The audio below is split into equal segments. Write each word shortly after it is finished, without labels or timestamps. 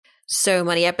So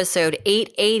Money episode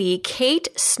 880, Kate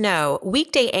Snow,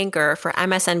 weekday anchor for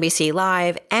MSNBC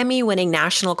Live, Emmy-winning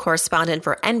national correspondent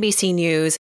for NBC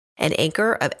News, and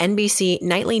anchor of NBC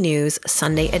Nightly News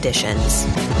Sunday editions.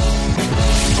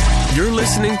 You're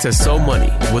listening to So Money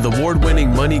with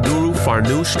award-winning money guru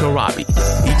Farnoosh Torabi.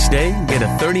 Each day, get a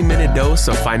 30-minute dose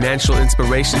of financial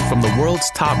inspiration from the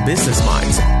world's top business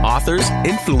minds, authors,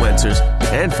 influencers,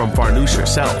 and from Farnoosh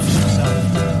herself.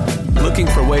 Looking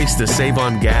for ways to save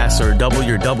on gas or double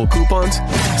your double coupons?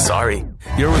 Sorry,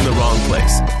 you're in the wrong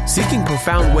place. Seeking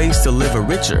profound ways to live a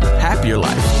richer, happier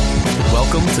life.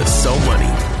 Welcome to So Money.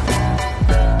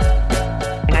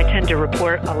 I tend to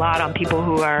report a lot on people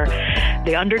who are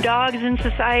the underdogs in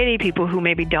society, people who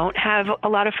maybe don't have a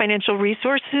lot of financial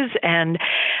resources, and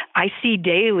I see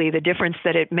daily the difference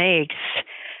that it makes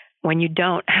when you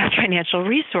don't have financial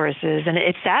resources, and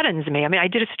it saddens me. I mean, I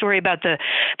did a story about the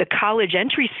college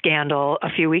entry scandal a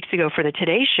few weeks ago for the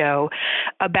Today Show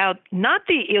about not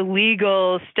the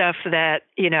illegal stuff that,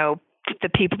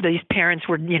 these parents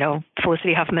were,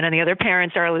 Felicity Huffman and the other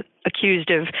parents are accused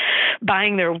of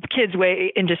buying their kids'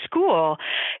 way into school.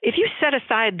 If you set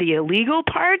aside the illegal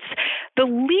parts, the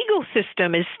legal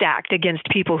system is stacked against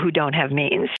people who don't have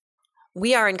means.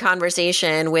 We are in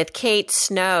conversation with Kate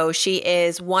Snow. She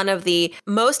is one of the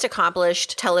most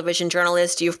accomplished television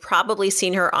journalists. You've probably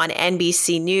seen her on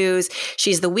NBC News.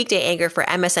 She's the weekday anchor for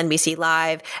MSNBC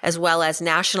Live, as well as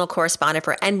national correspondent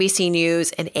for NBC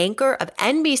News and anchor of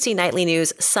NBC Nightly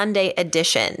News Sunday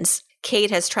editions.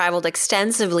 Kate has traveled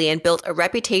extensively and built a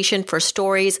reputation for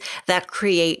stories that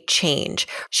create change.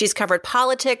 She's covered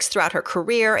politics throughout her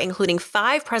career, including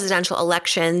 5 presidential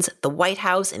elections, the White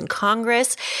House, and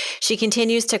Congress. She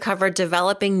continues to cover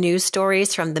developing news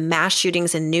stories from the mass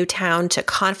shootings in Newtown to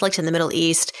conflict in the Middle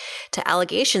East to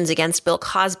allegations against Bill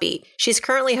Cosby. She's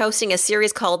currently hosting a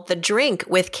series called The Drink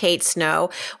with Kate Snow,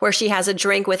 where she has a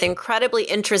drink with incredibly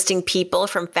interesting people,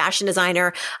 from fashion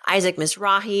designer Isaac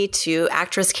Mizrahi to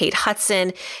actress Kate Hudson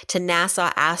to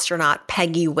NASA astronaut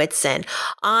Peggy Whitson.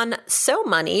 On So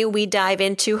Money, we dive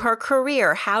into her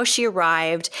career, how she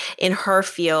arrived in her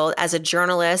field as a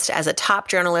journalist, as a top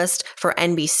journalist for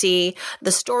NBC,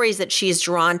 the stories that she's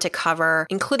drawn to cover,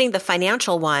 including the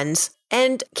financial ones,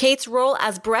 and Kate's role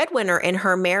as breadwinner in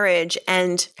her marriage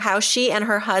and how she and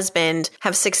her husband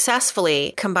have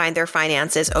successfully combined their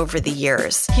finances over the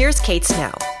years. Here's Kate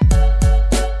Snow.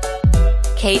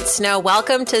 Kate Snow,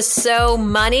 welcome to So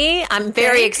Money. I'm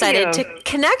very excited to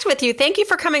connect with you. Thank you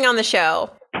for coming on the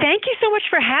show. Thank you so much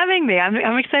for having me.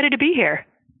 I'm excited to be here.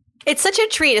 It's such a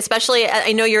treat, especially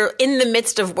I know you're in the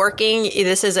midst of working.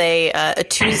 This is a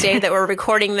Tuesday that we're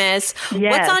recording this.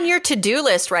 Yes. What's on your to-do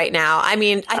list right now? I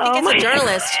mean, I think as a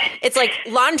journalist, it's like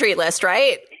laundry list,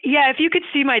 right? Yeah, if you could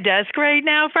see my desk right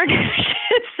now,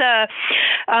 it's a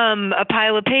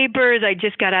pile of papers. I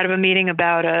just got out of a meeting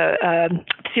about a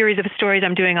series of stories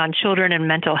I'm doing on children and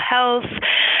mental health.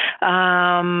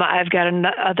 I've got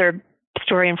another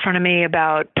story in front of me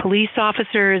about police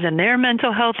officers and their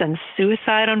mental health and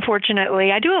suicide,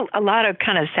 unfortunately. I do a lot of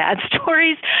kind of sad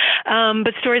stories,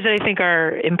 but stories that I think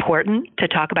are important to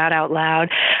talk about out loud.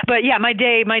 But yeah, my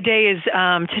day is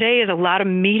today is a lot of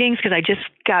meetings because I just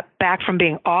got back from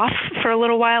being off for a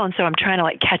little while, and so I'm trying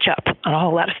to catch up on a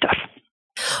whole lot of stuff.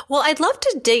 Well, I'd love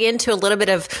to dig into a little bit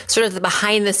of sort of the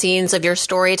behind the scenes of your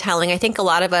storytelling. I think a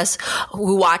lot of us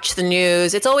who watch the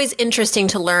news, it's always interesting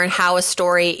to learn how a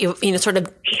story, sort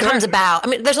of comes about. I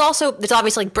mean, there's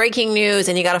obviously breaking news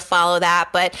and you got to follow that,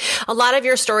 but a lot of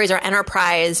your stories are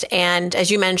enterprised. And as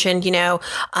you mentioned,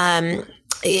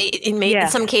 it may in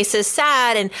some cases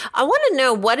sad. And I want to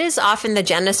know, what is often the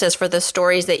genesis for the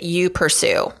stories that you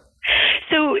pursue?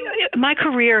 So my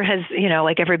career has,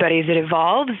 like everybody's, it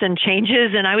evolves and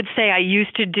changes. And I would say I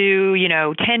used to do,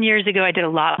 10 years ago, I did a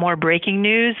lot more breaking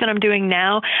news than I'm doing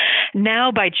now.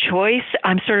 Now, by choice,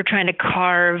 I'm sort of trying to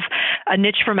carve a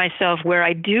niche for myself where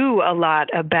I do a lot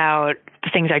about the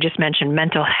things I just mentioned: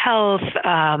 mental health,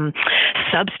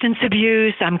 substance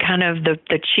abuse. I'm kind of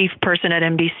the chief person at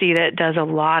NBC that does a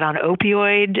lot on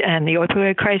opioid and the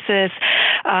opioid crisis.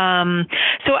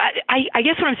 So I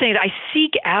guess what I'm saying is I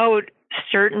seek out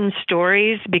certain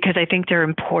stories because I think they're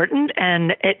important,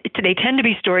 and they tend to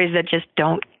be stories that just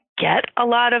don't get a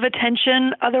lot of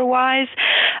attention otherwise.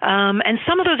 And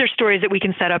some of those are stories that we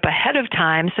can set up ahead of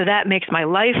time. So that makes my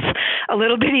life a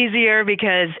little bit easier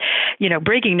because,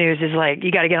 breaking news is like,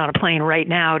 you got to get on a plane right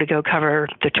now to go cover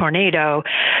the tornado.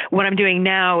 What I'm doing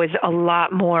now is a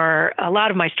lot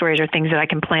of my stories are things that I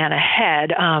can plan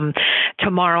ahead.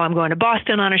 Tomorrow I'm going to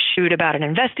Boston on a shoot about an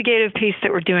investigative piece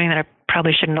that we're doing that I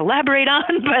probably shouldn't elaborate on,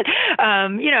 but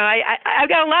I've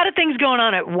got a lot of things going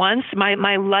on at once.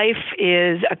 My life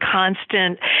is a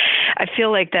constant. I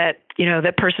feel like that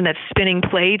person that's spinning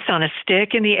plates on a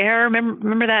stick in the air.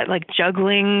 Remember that like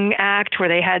juggling act where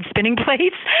they had spinning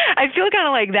plates? I feel kind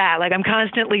of like that. Like I'm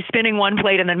constantly spinning one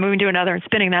plate and then moving to another and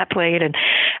spinning that plate,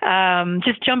 and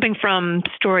just jumping from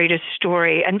story to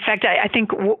story. In fact, I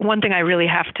think one thing I really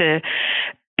have to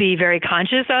be very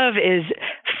conscious of is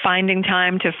finding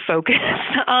time to focus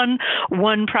on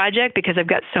one project because I've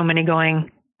got so many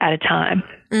going at a time.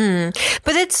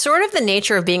 But it's sort of the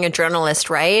nature of being a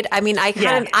journalist, right? I mean,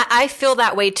 I feel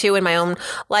that way too in my own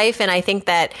life. And I think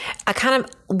that I kind of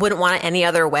wouldn't want it any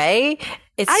other way.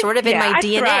 It's sort of in my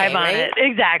DNA, thrive right? on it.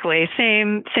 Exactly.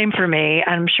 Same for me.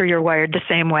 I'm sure you're wired the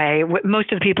same way.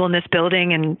 Most of the people in this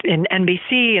building and in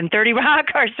NBC and 30 Rock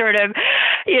are sort of,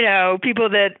 people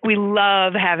that we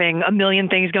love having a million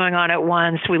things going on at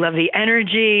once. We love the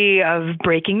energy of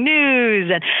breaking news.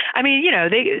 And I mean,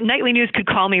 Nightly News could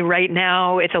call me right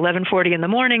now. It's 11:40 in the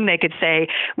morning. They could say,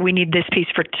 we need this piece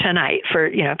for tonight,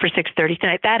 for 6:30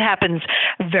 tonight. That happens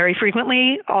very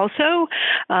frequently also.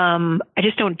 I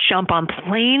just don't jump on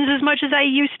planes as much as I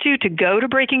used to go to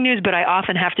breaking news, but I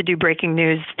often have to do breaking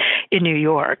news in New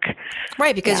York.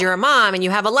 Right, because you're a mom and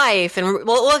you have a life, and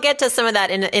we'll get to some of that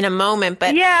in a moment.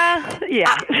 But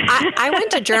I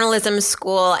went to journalism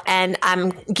school, and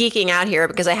I'm geeking out here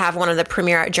because I have one of the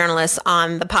premier journalists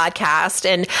on the podcast,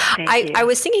 and I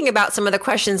was thinking about some of the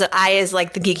questions that I, as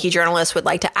like the geeky journalist, would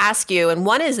like to ask you. And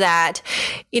one is that,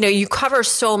 you cover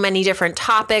so many different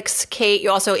topics, Kate.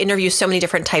 You also interview so many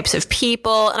different types of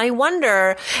people, and I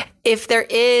wonder if there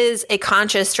is a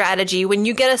conscious strategy when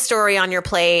you get a story on your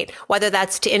plate, whether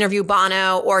that's to interview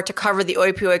Bono or to cover the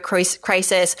opioid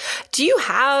crisis. Do you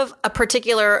have a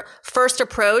particular first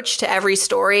approach to every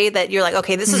story that you're like,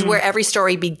 okay, this is where every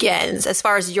story begins as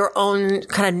far as your own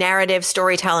kind of narrative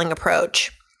storytelling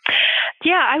approach?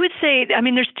 Yeah, I would say,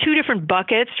 there's two different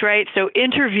buckets, right? So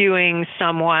interviewing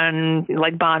someone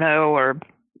like Bono or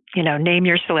name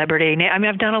your celebrity.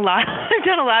 I've done a lot. I've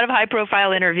done a lot of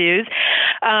high-profile interviews.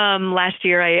 Last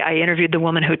year, I interviewed the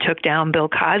woman who took down Bill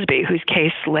Cosby, whose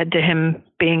case led to him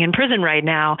being in prison right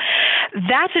now.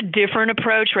 That's a different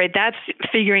approach, right? That's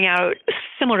figuring out,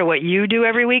 similar to what you do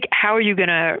every week, how are you going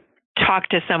to talk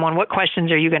to someone? What questions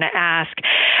are you going to ask?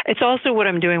 It's also what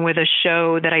I'm doing with a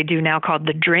show that I do now called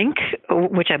The Drink,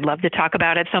 which I'd love to talk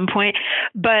about at some point.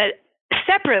 But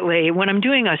separately, when I'm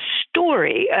doing a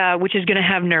story, which is going to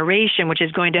have narration, which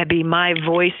is going to be my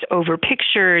voice over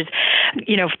pictures,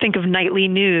 think of Nightly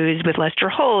News with Lester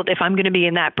Holt. If I'm going to be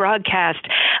in that broadcast,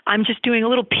 I'm just doing a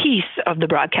little piece of the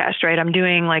broadcast, right? I'm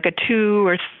doing like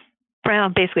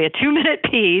basically a 2-minute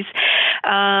piece.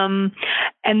 And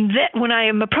then when I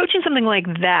am approaching something like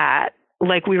that,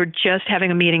 like we were just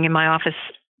having a meeting in my office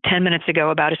 10 minutes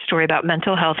ago about a story about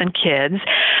mental health in kids,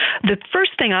 the first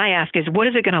thing I ask is, what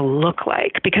is it going to look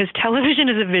like? Because television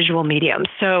is a visual medium.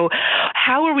 So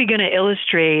how are we going to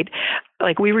illustrate,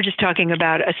 like we were just talking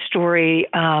about a story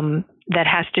that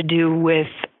has to do with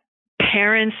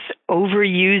parents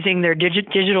overusing their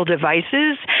digital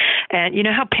devices. And you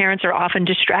know how parents are often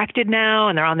distracted now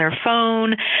and they're on their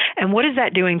phone. And what is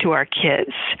that doing to our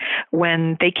kids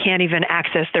when they can't even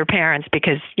access their parents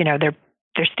because,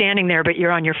 they're standing there, but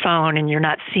you're on your phone and you're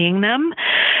not seeing them.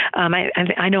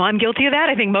 I know I'm guilty of that.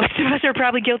 I think most of us are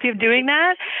probably guilty of doing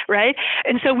that, right?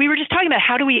 And so we were just talking about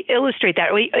how do we illustrate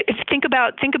that? Think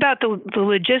about the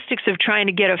logistics of trying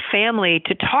to get a family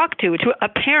to talk to a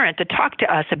parent to talk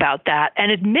to us about that and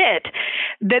admit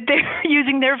that they're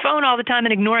using their phone all the time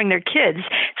and ignoring their kids.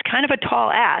 It's kind of a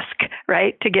tall ask,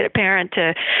 right? To get a parent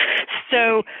to.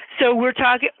 So we're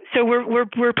talking. So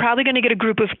we're probably going to get a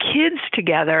group of kids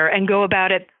together and go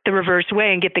about it the reverse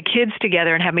way and get the kids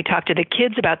together and have me talk to the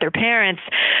kids about their parents,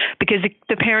 because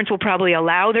the parents will probably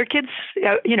allow their kids.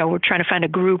 We're trying to find a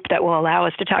group that will allow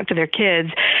us to talk to their kids,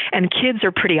 and kids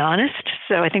are pretty honest.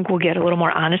 So I think we'll get a little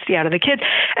more honesty out of the kids,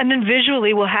 and then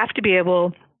visually we'll have to be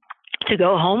able to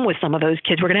go home with some of those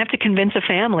kids. We're going to have to convince a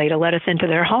family to let us into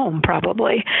their home,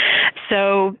 probably.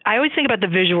 So I always think about the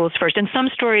visuals first. And some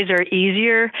stories are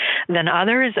easier than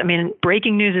others.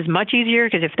 Breaking news is much easier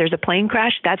because if there's a plane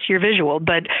crash, that's your visual.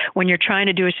 But when you're trying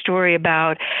to do a story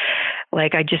about,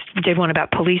 like I just did one about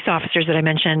police officers that I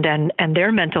mentioned and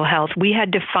their mental health, we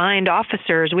had to find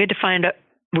officers. We had to find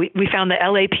we found the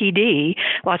LAPD,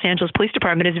 Los Angeles Police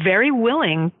Department, is very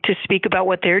willing to speak about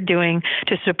what they're doing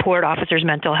to support officers'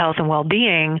 mental health and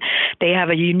well-being. They have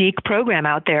a unique program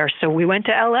out there. So we went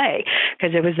to LA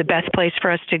because it was the best place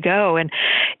for us to go. And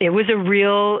it was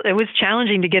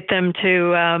challenging to get them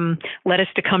to let us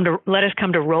come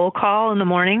to roll call in the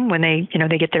morning when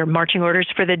they get their marching orders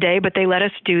for the day. But they let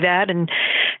us do that and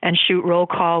shoot roll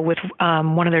call with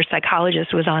one of their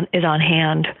psychologists is on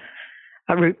hand.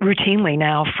 Routinely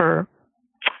now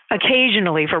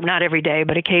occasionally, not every day,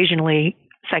 but occasionally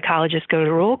psychologists go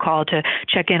to roll call to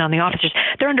check in on the officers.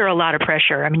 They're under a lot of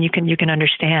pressure. I mean, you can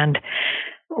understand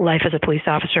life as a police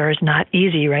officer is not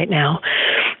easy right now.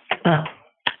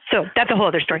 So that's a whole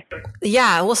other story.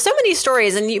 Yeah. Well, so many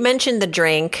stories. And you mentioned the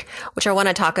drink, which I want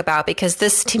to talk about because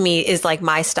this to me is like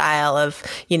my style of,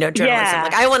 journalism. Yeah.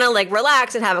 Like I want to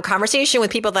relax and have a conversation with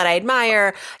people that I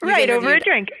admire. Right. Over a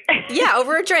drink. Yeah.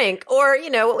 Over a drink or,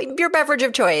 your beverage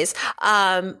of choice.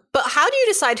 But how do you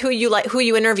decide who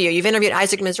you interview? You've interviewed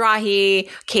Isaac Mizrahi,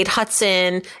 Kate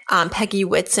Hudson, Peggy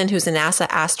Whitson, who's a NASA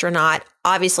astronaut,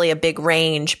 obviously a big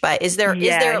range, but is there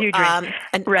an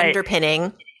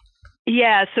underpinning?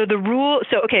 Yeah. So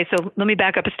let me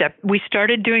back up a step. We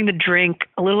started doing the drink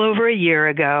a little over a year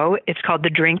ago. It's called The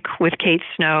Drink with Kate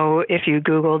Snow. If you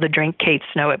Google The Drink Kate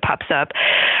Snow, it pops up.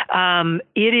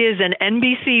 It is an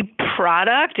NBC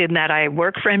product in that I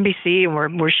work for NBC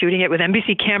and we're shooting it with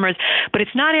NBC cameras, but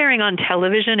it's not airing on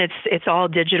television. It's all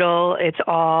digital. It's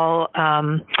all,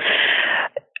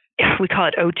 we call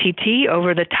it OTT,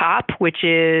 over the top, which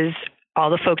is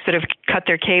all the folks that have cut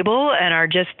their cable and are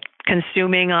just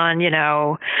consuming on,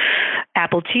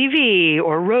 Apple TV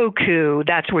or Roku.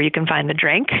 That's where you can find the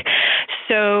drink.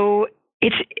 So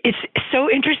it's so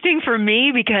interesting for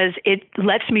me because it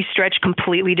lets me stretch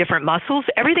completely different muscles.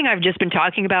 Everything I've just been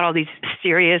talking about, all these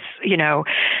serious,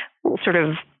 sort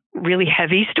of really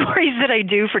heavy stories that I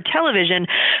do for television,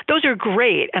 those are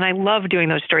great. And I love doing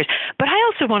those stories. But I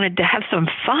also wanted to have some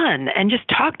fun and just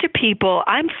talk to people.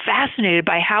 I'm fascinated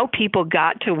by how people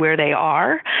got to where they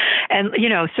are. And,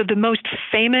 so the most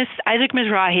famous, Isaac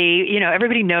Mizrahi,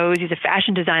 everybody knows he's a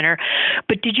fashion designer.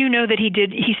 But did you know that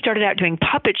he started out doing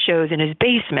puppet shows in his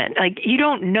basement? Like, you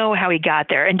don't know how he got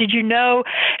there. And did you know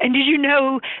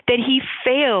that he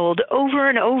failed over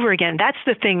and over again? That's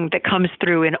the thing that comes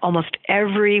through in almost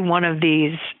every one of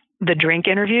the drink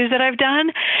interviews that I've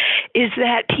done, is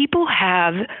that people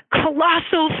have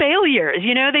colossal failures.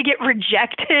 They get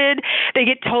rejected. They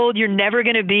get told you're never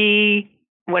going to be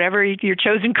whatever your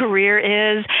chosen career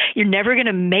is. You're never going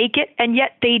to make it. And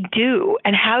yet they do.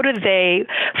 And how do they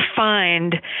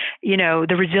find,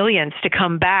 the resilience to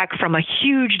come back from a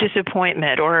huge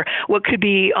disappointment or what could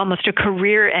be almost a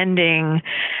career ending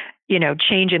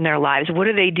change in their lives? What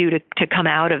do they do to come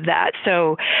out of that?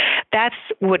 So that's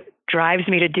what drives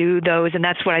me to do those. And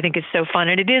that's what I think is so fun.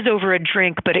 And it is over a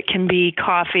drink, but it can be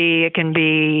coffee. It can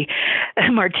be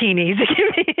martinis. It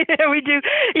can be,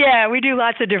 we do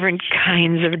lots of different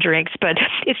kinds of drinks, but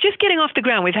it's just getting off the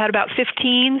ground. We've had about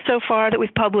 15 so far that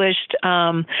we've published,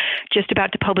 just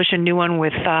about to publish a new one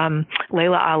with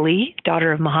Layla Ali,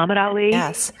 daughter of Muhammad Ali.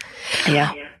 Yes.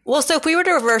 Yeah. Well, so if we were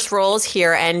to reverse roles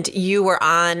here and you were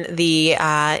on the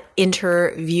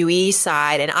interviewee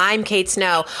side and I'm Kate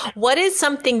Snow, what is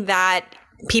something that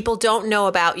people don't know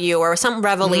about you or some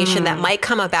revelation that might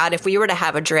come about if we were to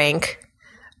have a drink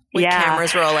with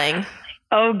cameras rolling?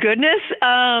 Oh, goodness.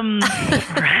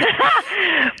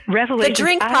 Revelation. The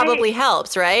drink probably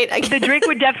helps, right? The drink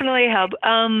would definitely help.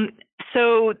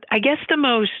 So I guess the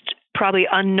most probably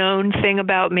unknown thing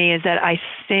about me is that I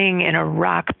sing in a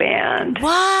rock band.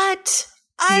 What?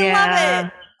 I love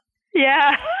it.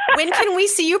 Yeah. When can we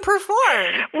see you perform?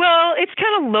 Well, it's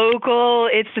kind of local.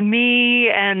 It's me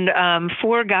and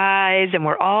 4 guys, and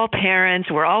we're all parents.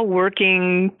 We're all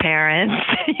working parents,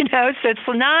 so it's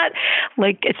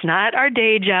not our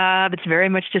day job. It's very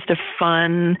much just a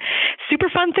super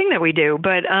fun thing that we do.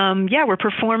 But we're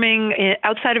performing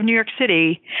outside of New York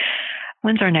City.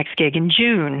 When's our next gig? In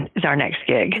June is our next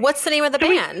gig. What's the name of the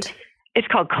band? It's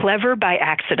called Clever by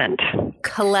Accident.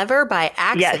 Clever by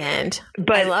Accident. Yes,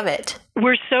 but I love it.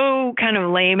 We're so kind of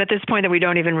lame at this point that we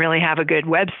don't even really have a good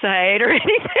website or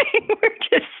anything. We're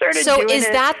just sort of doing it. So is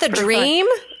that the dream?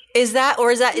 Fun. Is this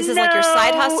like your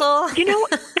side hustle? You know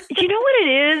what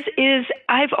it is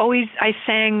I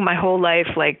sang my whole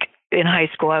life, like in high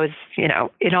school. I was,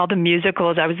 in all the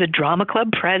musicals. I was the drama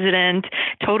club president,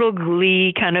 total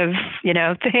glee kind of,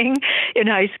 thing in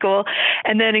high school.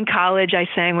 And then in college, I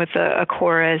sang with a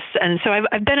chorus. And so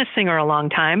I've been a singer a long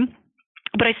time,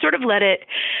 but I sort of let it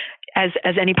as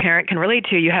any parent can relate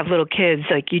to, you have little kids,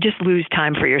 like you just lose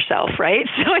time for yourself, right?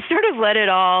 So I sort of let it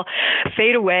all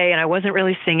fade away, and I wasn't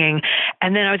really singing.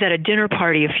 And then I was at a dinner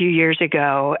party a few years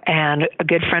ago, and a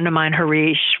good friend of mine,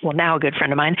 Harish, well, now a good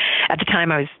friend of mine, at the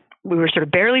time we were sort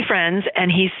of barely friends,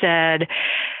 and he said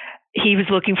he was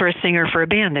looking for a singer for a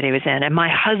band that he was in, and my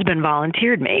husband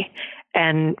volunteered me.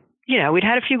 And we'd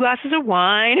had a few glasses of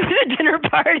wine. It was a dinner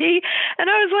party. And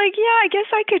I was like, yeah, I guess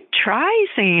I could try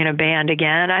singing in a band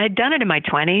again. I had done it in my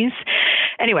 20s.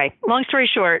 Anyway, long story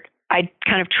short, I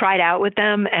kind of tried out with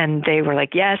them, and they were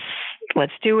like, yes,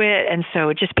 let's do it. And so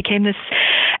it just became this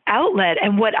outlet.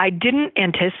 And what I didn't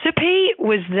anticipate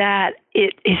was that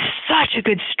it is such a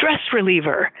good stress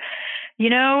reliever.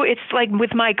 It's like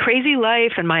with my crazy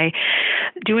life and my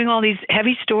doing all these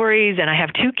heavy stories, and I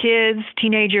have 2 kids,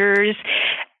 teenagers,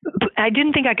 I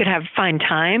didn't think I could find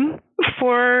time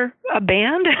for a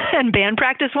band and band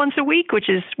practice once a week, which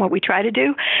is what we try to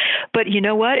do. But you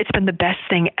know what? It's been the best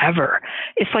thing ever.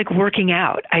 It's like working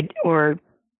out.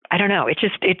 I don't know.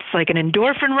 It's like an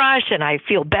endorphin rush, and I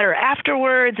feel better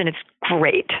afterwards, and it's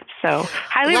great. So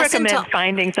highly recommend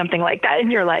finding something like that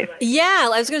in your life. Yeah.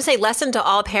 I was going to say lesson to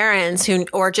all parents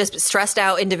or just stressed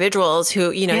out individuals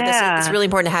who, it's really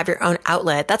important to have your own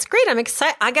outlet. That's great. I'm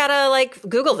excited. I got to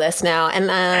Google this now.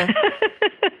 And, I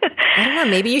don't know,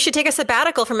 maybe you should take a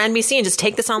sabbatical from NBC and just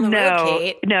take this on the road,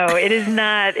 Kate. No, it is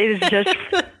not. It is just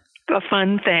a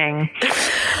fun thing.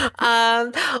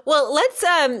 Well,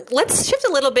 let's shift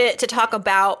a little bit to talk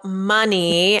about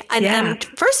money. And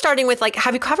first starting with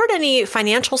have you covered any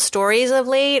financial stories of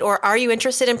late, or are you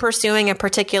interested in pursuing a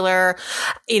particular,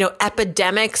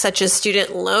 epidemic such as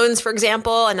student loans, for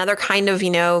example, another kind of,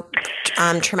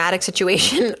 traumatic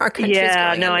situation our country's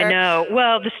going under? I know.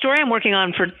 Well, the story I'm working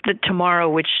on for tomorrow,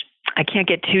 which I can't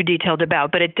get too detailed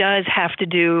about, but it does have to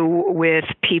do with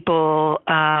people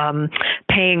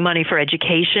paying money for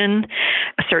education,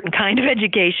 a certain kind of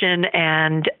education,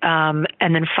 and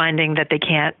then finding that they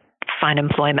can't find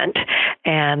employment,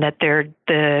 and that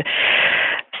the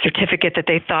certificate that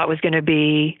they thought was going to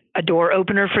be a door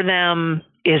opener for them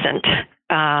isn't.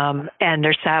 And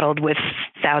they're saddled with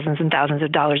thousands and thousands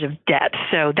of dollars of debt.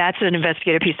 So that's an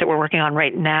investigative piece that we're working on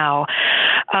right now.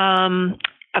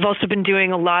 I've also been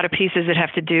doing a lot of pieces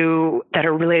that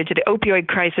are related to the opioid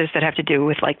crisis, that have to do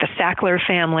with the Sackler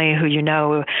family, who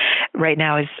right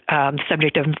now is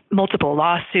subject of multiple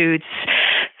lawsuits.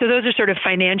 So those are sort of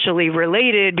financially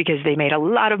related because they made a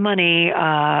lot of money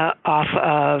off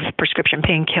of prescription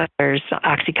painkillers,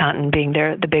 OxyContin being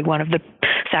the big one of the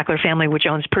Sackler family, which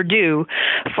owns Purdue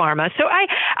Pharma. So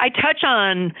I touch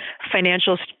on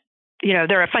financial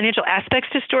there are financial aspects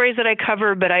to stories that I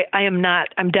cover, but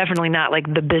I'm definitely not like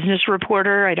the business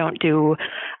reporter. I don't do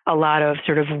a lot of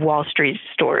sort of Wall Street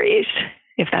stories,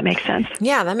 if that makes sense.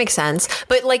 Yeah, that makes sense.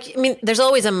 But there's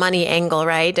always a money angle,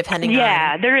 right? Depending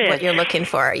on there is. What you're looking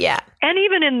for. Yeah. And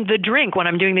even in The Drink, when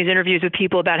I'm doing these interviews with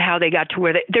people about how they got to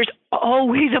where there's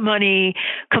always a money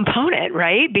component,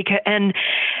 right? And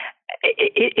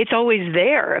it's always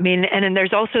there. And then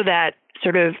there's also that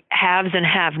sort of haves and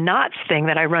have-nots thing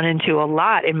that I run into a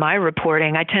lot in my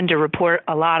reporting. I tend to report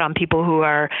a lot on people who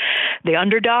are the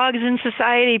underdogs in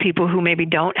society, people who maybe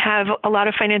don't have a lot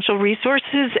of financial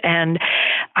resources. And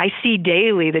I see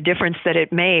daily the difference that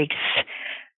it makes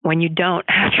when you don't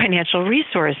have financial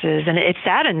resources. And it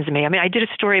saddens me. I did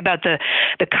a story about the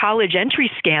college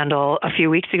entry scandal a few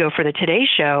weeks ago for the Today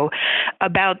Show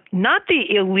about not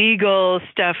the illegal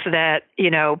stuff that,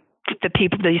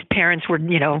 these parents were,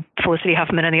 Felicity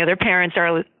Huffman and the other parents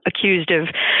are accused of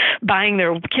buying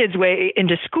their kids' way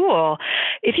into school.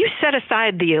 If you set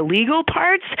aside the illegal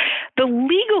parts, the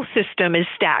legal system is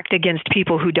stacked against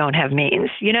people who don't have means.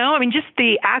 Just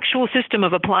the actual system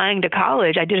of applying to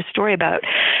college. I did a story about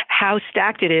how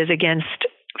stacked it is against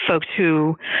folks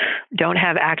who don't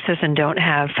have access and don't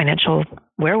have financial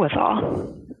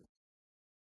wherewithal.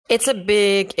 It's a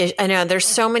big, I know there's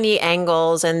so many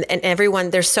angles and everyone,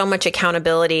 there's so much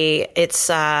accountability. It's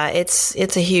a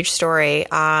huge story.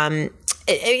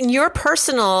 In your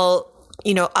personal,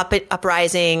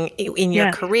 uprising in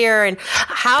your career, and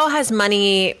how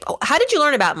did you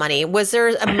learn about money? Was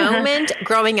there a moment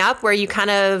growing up where you kind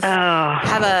of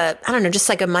have just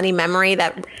like a money memory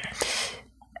that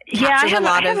I have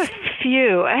a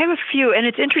few, and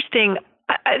it's interesting.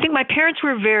 I think my parents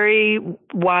were very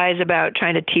wise about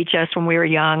trying to teach us when we were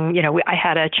young. I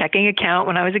had a checking account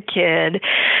when I was a kid,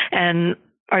 and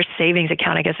our savings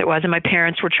account, I guess it was. And my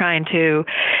parents were trying to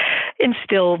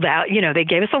instill that, they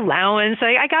gave us allowance.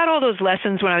 I got all those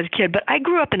lessons when I was a kid, but I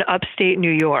grew up in upstate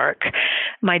New York.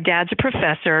 My dad's a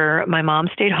professor. My mom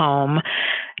stayed home.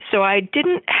 So I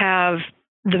didn't have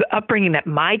the upbringing that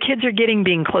my kids are getting,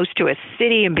 being close to a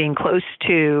city and being close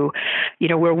to,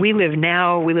 where we live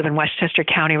now. We live in Westchester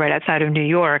County, right outside of New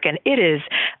York, and it is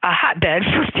a hotbed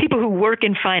for people who work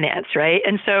in finance, right?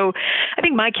 And so I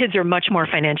think my kids are much more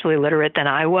financially literate than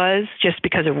I was just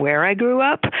because of where I grew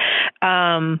up.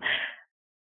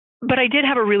 But I did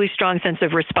have a really strong sense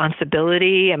of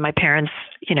responsibility, and my parents,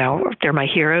 they're my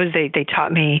heroes. They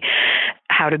taught me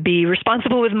how to be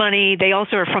responsible with money. They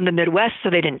also are from the Midwest,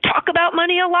 so they didn't talk about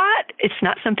money a lot. It's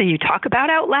not something you talk about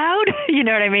out loud. You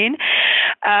know what I mean?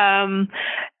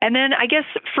 And then I guess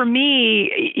for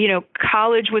me,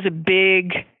 college was a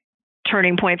big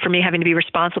turning point for me, having to be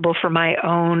responsible for my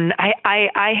own.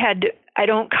 I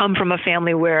don't come from a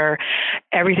family where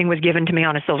everything was given to me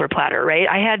on a silver platter, right?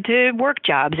 I had to work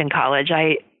jobs in college.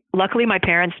 Luckily, my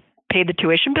parents paid the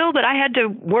tuition bill, but I had to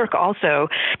work also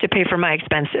to pay for my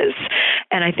expenses.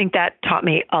 And I think that taught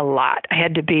me a lot. I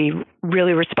had to be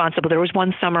really responsible. There was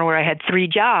one summer where I had 3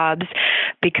 jobs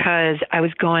because I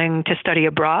was going to study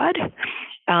abroad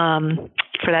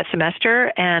for that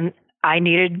semester, and I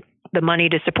needed the money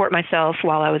to support myself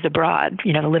while I was abroad,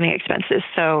 the living expenses.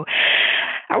 So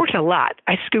I worked a lot.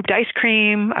 I scooped ice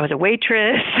cream. I was a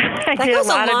waitress. That goes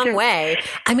a long way.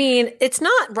 I mean, it's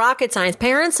not rocket science.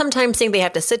 Parents sometimes think they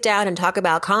have to sit down and talk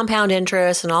about compound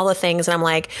interest and all the things. And I'm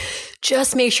like,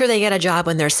 just make sure they get a job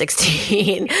when they're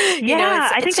 16.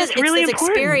 I think that's really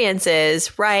important.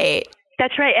 Experiences, right?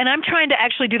 That's right. And I'm trying to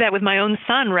actually do that with my own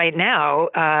son right now,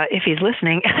 if he's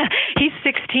listening. He's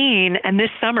 16, and this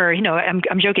summer,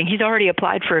 I'm joking, he's already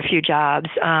applied for a few jobs.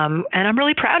 And I'm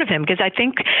really proud of him because I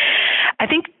think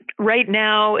right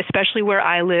now, especially where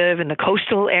I live in the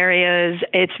coastal areas,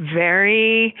 it's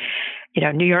very,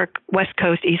 New York, West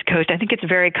Coast, East Coast. I think it's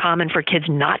very common for kids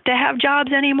not to have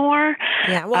jobs anymore.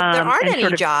 Yeah, well, there aren't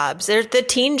any jobs. The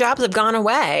teen jobs have gone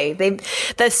away.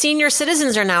 The senior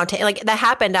citizens are now that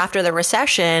happened after the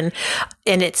recession,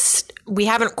 and we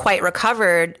haven't quite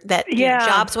recovered. That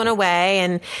jobs went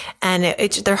away, and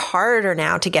they're harder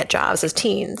now to get jobs as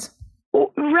teens.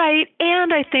 Right,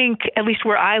 and I think at least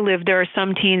where I live, there are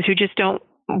some teens who just don't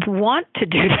want to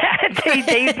do that.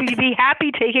 They'd be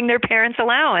happy taking their parents'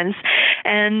 allowance.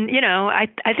 And,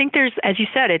 I think there's, as you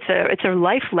said, it's a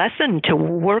life lesson to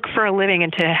work for a living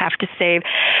and to have to save.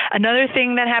 Another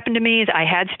thing that happened to me is I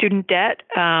had student debt.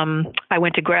 I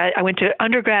went to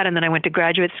undergrad and then I went to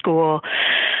graduate school.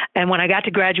 And when I got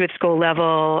to graduate school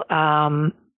level,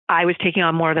 I was taking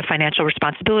on more of the financial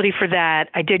responsibility for that.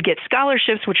 I did get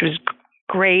scholarships, which was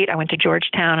great. I went to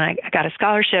Georgetown and I got a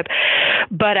scholarship,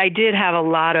 but I did have a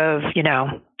lot of,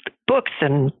 books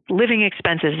and living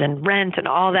expenses and rent and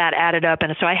all that added up.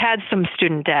 And so I had some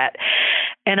student debt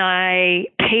and I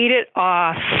paid it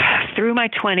off through my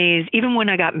 20s. Even when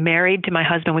I got married to my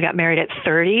husband, we got married at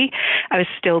 30, I was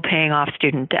still paying off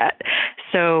student debt.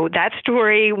 So that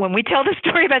story, when we tell the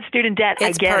story about student debt,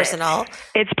 I get personal.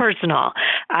 It's personal.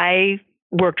 I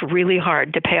worked really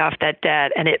hard to pay off that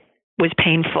debt and it was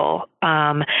painful.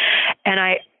 And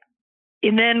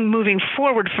then moving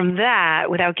forward from that,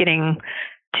 without getting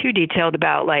too detailed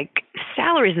about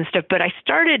salaries and stuff, but I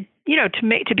started,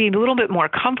 to be a little bit more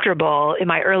comfortable in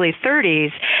my early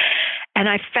 30s. And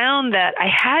I found that I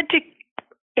had to,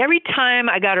 every time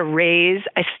I got a raise,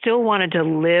 I still wanted to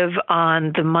live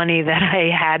on the money that I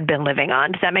had been living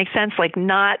on. Does that make sense?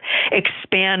 Not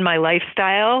expand my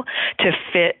lifestyle to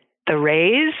fit the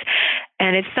raise.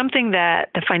 And it's something that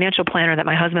the financial planner that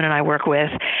my husband and I work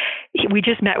with, we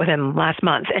just met with him last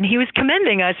month, and he was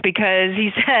commending us because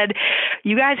he said,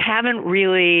 you guys haven't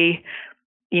really,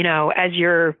 as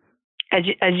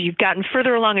you've gotten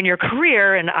further along in your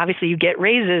career, and obviously you get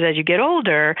raises as you get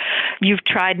older, you've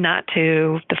tried not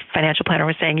to, the financial planner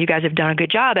was saying, you guys have done a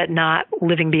good job at not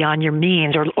living beyond your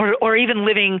means or even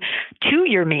living to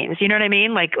your means. You know what I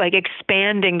mean? Like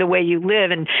expanding the way you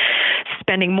live and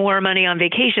spending more money on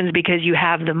vacations because you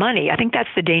have the money. I think that's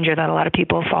the danger that a lot of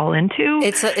people fall into.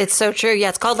 It's so true. Yeah.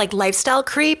 It's called lifestyle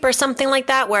creep or something like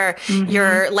that, where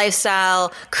your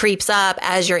lifestyle creeps up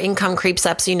as your income creeps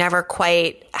up. So you never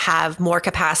quite have more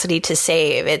capacity to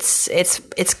save.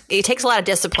 It takes a lot of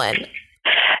discipline.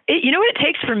 You know what it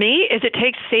takes for me is it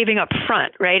takes saving up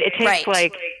front, right? It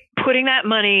takes putting that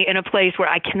money in a place where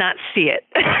I cannot see it.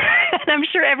 And I'm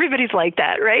sure everybody's like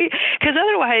that, right? Because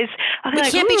otherwise, I'll be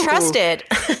can't be trusted.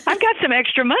 I've got some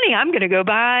extra money. I'm going to go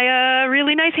buy a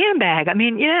really nice handbag. I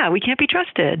mean, yeah, we can't be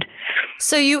trusted.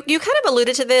 So you kind of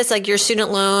alluded to this, your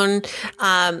student loan,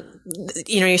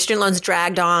 your student loans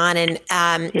dragged on. And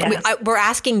we're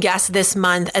asking guests this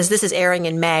month, as this is airing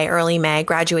in May, early May,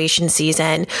 graduation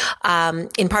season,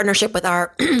 in partnership with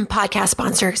our podcast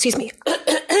sponsor,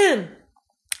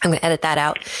 I'm going to edit that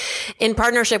out. In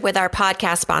partnership with our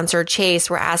podcast sponsor, Chase,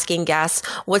 we're asking guests,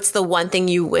 what's the one thing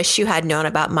you wish you had known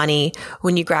about money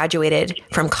when you graduated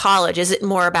from college? Is it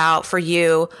more about, for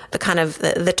you, the kind of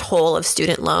the toll of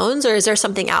student loans, or is there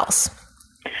something else?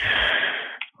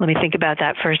 Let me think about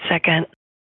that for a second.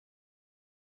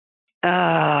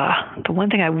 The one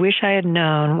thing I wish I had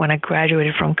known when I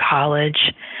graduated from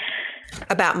college.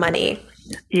 About money.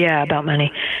 Yeah, about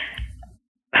money.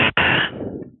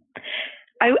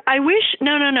 I wish,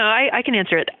 I can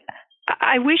answer it.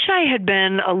 I wish I had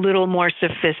been a little more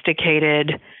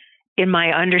sophisticated in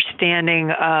my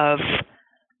understanding of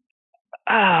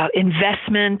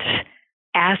investment,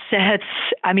 assets.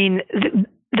 I mean,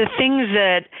 the things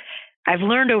that I've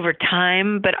learned over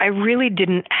time, but I really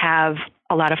didn't have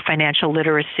a lot of financial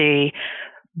literacy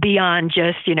beyond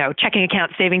just, checking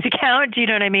account, savings account. Do you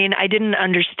know what I mean? I didn't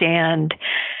understand,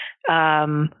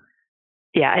 I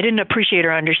didn't appreciate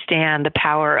or understand the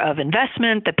power of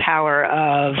investment, the power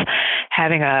of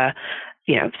having a,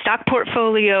 stock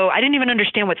portfolio. I didn't even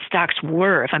understand what stocks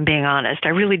were, if I'm being honest. I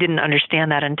really didn't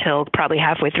understand that until probably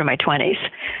halfway through my 20s.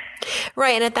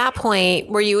 Right. And at that point,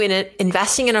 were you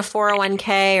investing in a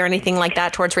 401k or anything like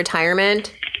that towards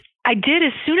retirement? I did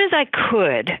as soon as I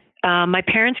could. My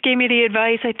parents gave me the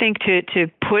advice, I think, to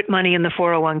put money in the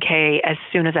 401k as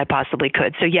soon as I possibly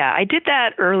could. So yeah, I did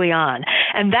that early on.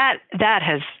 And that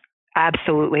has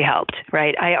absolutely helped,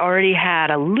 right? I already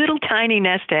had a little tiny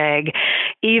nest egg.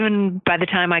 Even by the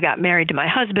time I got married to my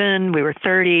husband, we were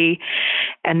 30.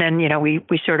 And then, we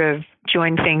sort of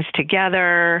joined things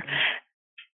together.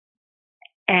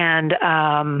 And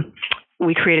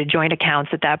we created joint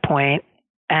accounts at that point.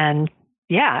 And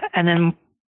then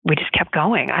we just kept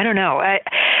going. I don't know.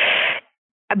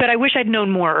 But I wish I'd known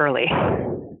more early.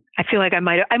 I feel like I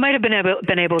might have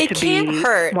been able to be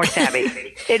more savvy.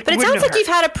 But it sounds like you've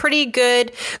had a pretty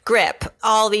good grip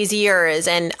all these years.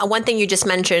 And one thing you just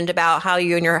mentioned about how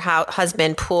you and your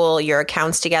husband pool your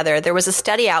accounts together. There was a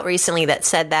study out recently that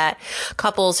said that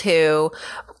couples who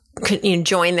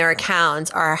join their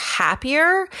accounts are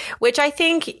happier, which I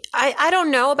think, I don't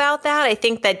know about that. I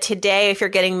think that today, if you're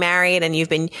getting married and you've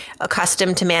been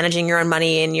accustomed to managing your own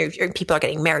money and your people are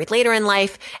getting married later in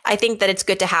life, I think that it's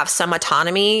good to have some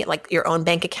autonomy, like your own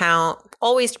bank account.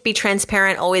 Always be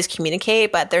transparent, always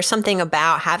communicate, but there's something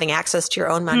about having access to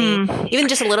your own money, even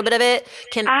just a little bit of it.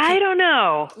 I don't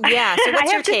know. Yeah. So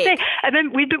what's your take?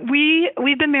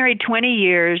 We've been married 20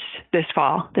 years this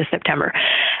September.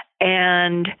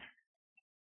 And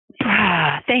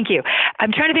thank you.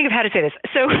 I'm trying to think of how to say this.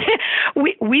 So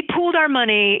we pooled our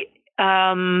money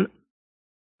from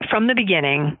the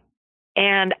beginning,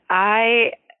 and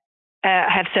I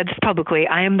have said this publicly.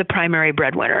 I am the primary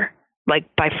breadwinner,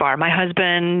 like by far. My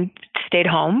husband stayed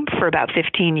home for about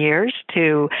 15 years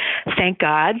to, thank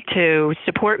God, to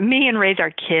support me and raise our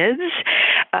kids.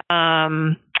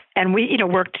 And we,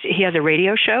 worked, he has a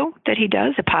radio show that he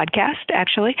does, a podcast,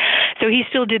 actually. So he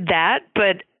still did that,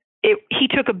 but he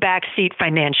took a back seat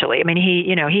financially. I mean,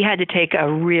 he had to take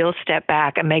a real step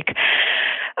back and make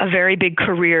a very big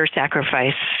career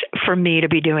sacrifice for me to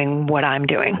be doing what I'm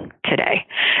doing today.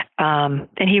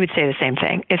 And he would say the same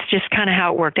thing. It's just kind of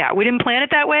how it worked out. We didn't plan it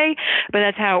that way, but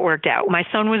that's how it worked out. My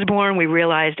son was born. We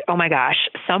realized, oh my gosh,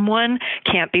 someone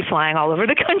can't be flying all over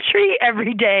the country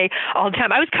every day, all the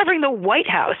time. I was covering the White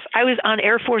House. I was on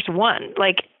Air Force One,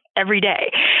 like every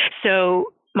day.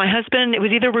 So my husband, it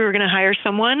was either we were going to hire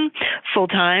someone full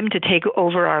time to take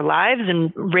over our lives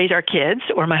and raise our kids,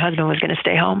 or my husband was going to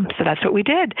stay home. So that's what we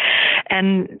did.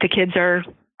 And the kids are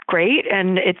great,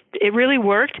 and it really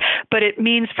worked, but it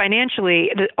means financially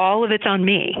that all of it's on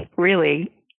me, really.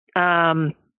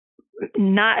 Not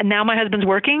now my husband's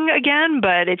working again,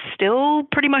 but it's still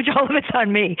pretty much all of it's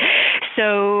on me.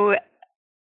 So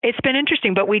it's been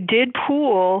interesting, but we did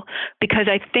pool because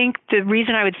I think the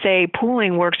reason I would say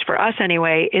pooling works for us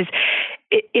anyway is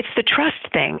it's the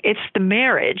trust thing. It's the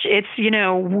marriage. It's,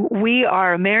 we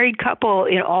are a married couple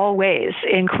in all ways,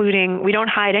 including we don't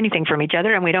hide anything from each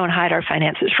other and we don't hide our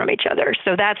finances from each other.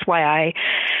 So that's why I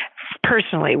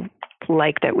personally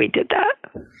like that we did that.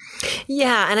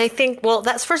 Yeah. And I think, well,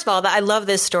 that's first of all, I love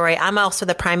this story. I'm also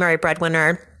the primary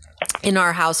breadwinner in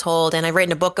our household, and I've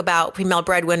written a book about female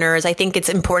breadwinners. I think it's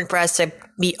important for us to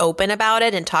be open about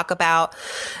it and talk about,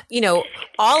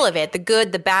 all of it, the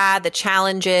good, the bad, the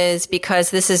challenges, because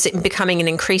this is becoming an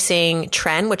increasing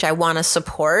trend, which I want to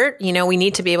support. We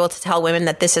need to be able to tell women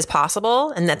that this is possible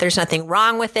and that there's nothing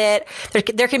wrong with it.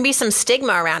 There can be some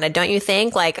stigma around it, don't you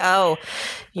think? Like, oh,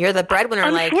 you're the breadwinner.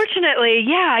 Unfortunately,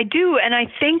 yeah, I do. And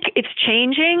I think it's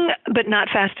changing, but not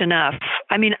fast enough.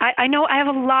 I mean, I know I have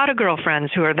a lot of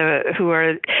girlfriends who are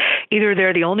either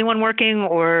they're the only one working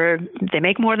or they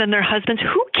make more than their husbands.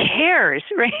 Who cares,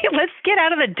 right? Let's get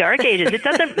out of the dark ages. It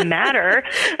doesn't matter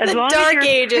as long dark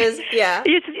ages. Yeah.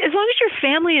 As long as your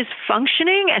family is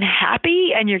functioning and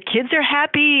happy, and your kids are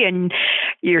happy, and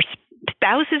your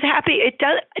spouse is happy. It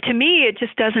does. To me, it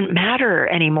just doesn't matter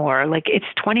anymore. Like, it's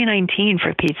 2019,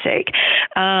 for Pete's sake.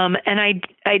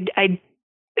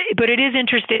 But it is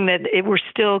interesting that we're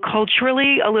still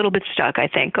culturally a little bit stuck, I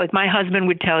think. Like, my husband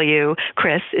would tell you,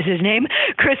 Chris is his name,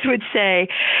 Chris would say,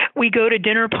 we go to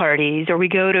dinner parties or we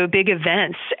go to big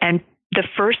events, and the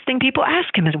first thing people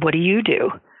ask him is, what do you do?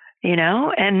 You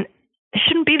know? And it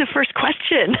shouldn't be the first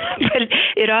question, but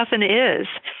it often is.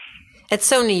 It's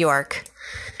so New York.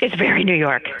 It's very New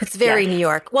York. It's very New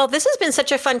York. Well, this has been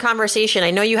such a fun conversation. I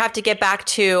know you have to get back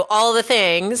to all the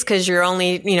things because you're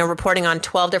only, reporting on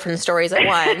 12 different stories at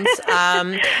once.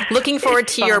 Looking forward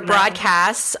to your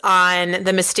broadcasts on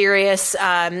the mysterious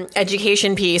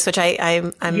education piece, which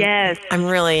I'm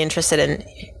really interested in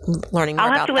learning more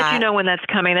about that. I'll have to let you know when that's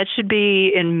coming. That should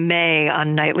be in May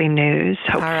on Nightly News,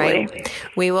 hopefully. All right.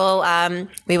 We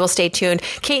will stay tuned.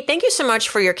 Kate, thank you so much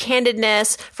for your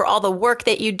candidness, for all the work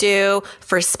that you do,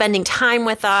 for spending time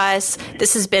with us.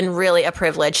 This has been really a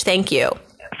privilege. Thank you.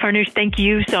 Farnoosh, thank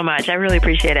you so much. I really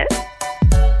appreciate it.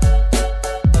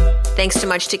 Thanks so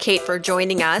much to Kate for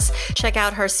joining us. Check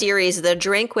out her series, The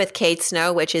Drink with Kate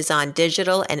Snow, which is on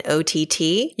digital and OTT.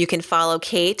 You can follow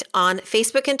Kate on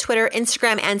Facebook and Twitter,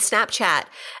 Instagram, and Snapchat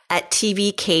at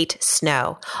TV Kate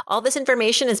Snow. All this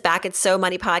information is back at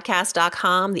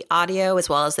SoMoneyPodcast.com, the audio as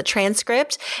well as the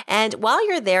transcript. And while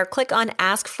you're there, click on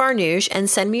Ask Farnoosh and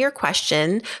send me your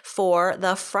question for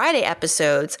the Friday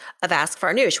episodes of Ask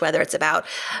Farnoosh, whether it's about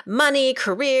money,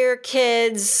 career,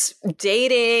 kids,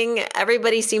 dating.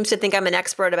 Everybody seems to think I'm an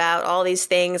expert about all these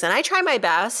things, and I try my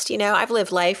best. I've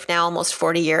lived life now almost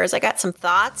 40 years. I got some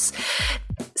thoughts.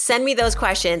 Send me those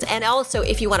questions. And also,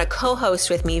 if you want to co-host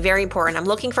with me, very important. I'm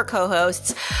looking for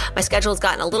co-hosts. My schedule's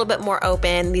gotten a little bit more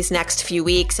open these next few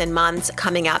weeks and months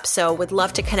coming up. So would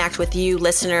love to connect with you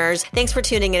listeners. Thanks for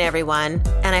tuning in, everyone.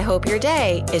 And I hope your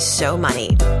day is so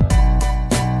moneyed.